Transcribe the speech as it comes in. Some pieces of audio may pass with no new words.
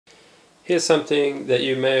Here's something that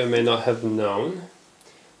you may or may not have known.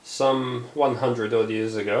 Some 100 odd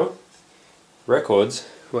years ago, records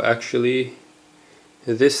were actually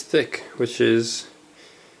this thick, which is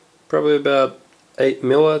probably about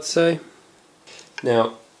 8mm, I'd say.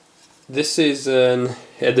 Now, this is an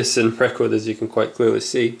Edison record, as you can quite clearly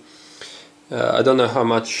see. I don't know how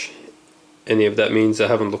much any of that means. I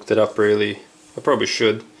haven't looked it up really. I probably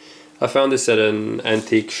should. I found this at an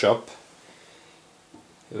antique shop.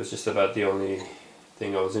 It was just about the only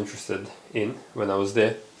thing I was interested in when I was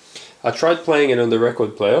there. I tried playing it on the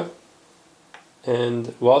record player,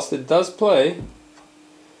 and whilst it does play,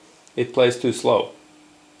 it plays too slow.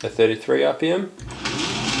 At 33 RPM.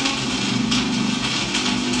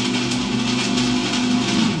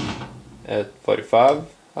 At 45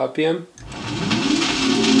 RPM.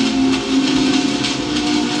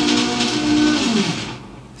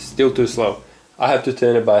 Still too slow. I have to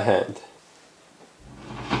turn it by hand.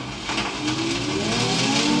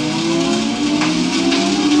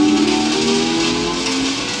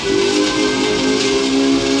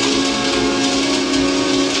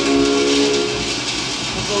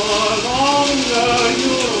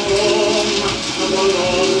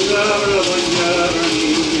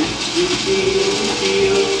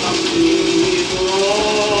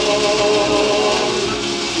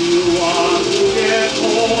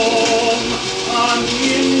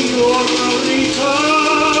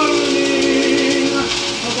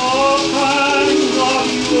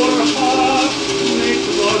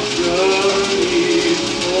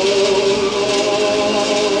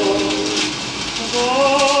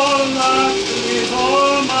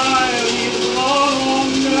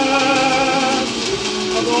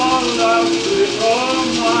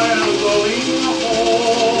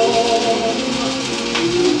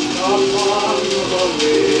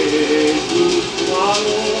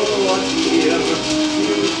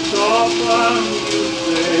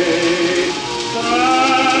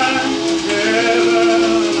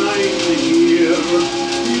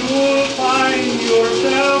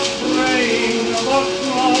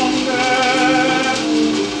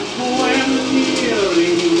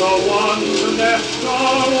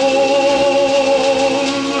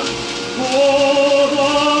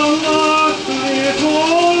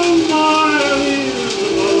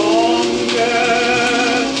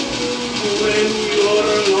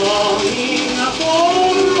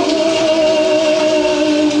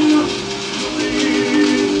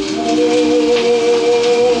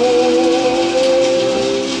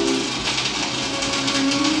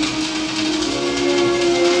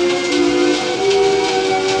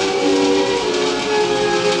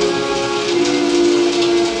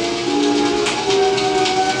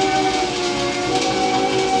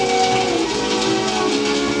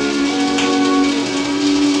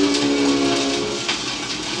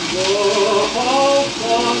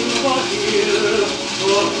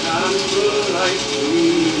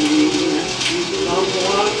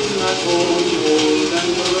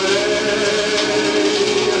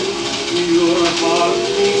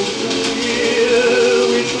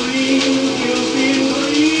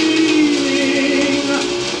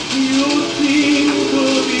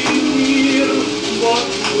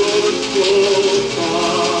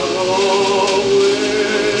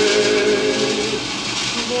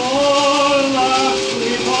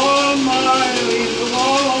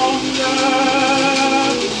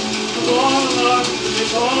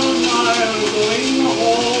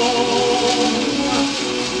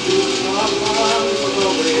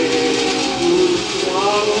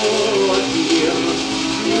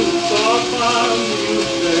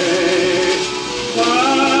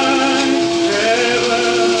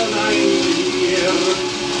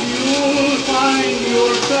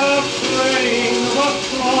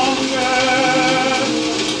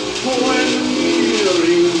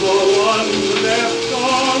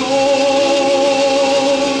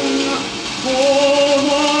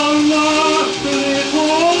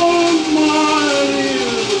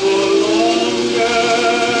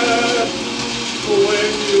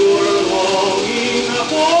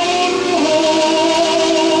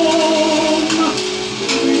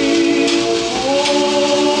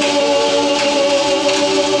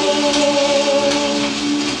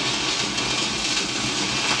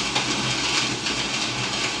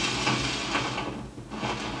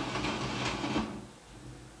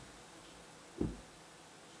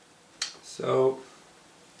 So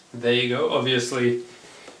there you go. Obviously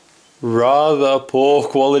rather poor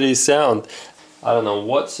quality sound. I don't know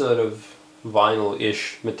what sort of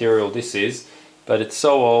vinyl-ish material this is, but it's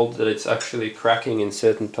so old that it's actually cracking in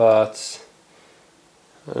certain parts.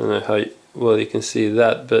 I don't know how well you can see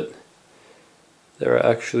that, but there are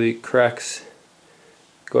actually cracks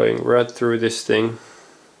going right through this thing.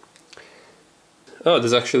 Oh,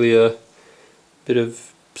 there's actually a bit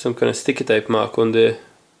of some kind of sticky tape mark on there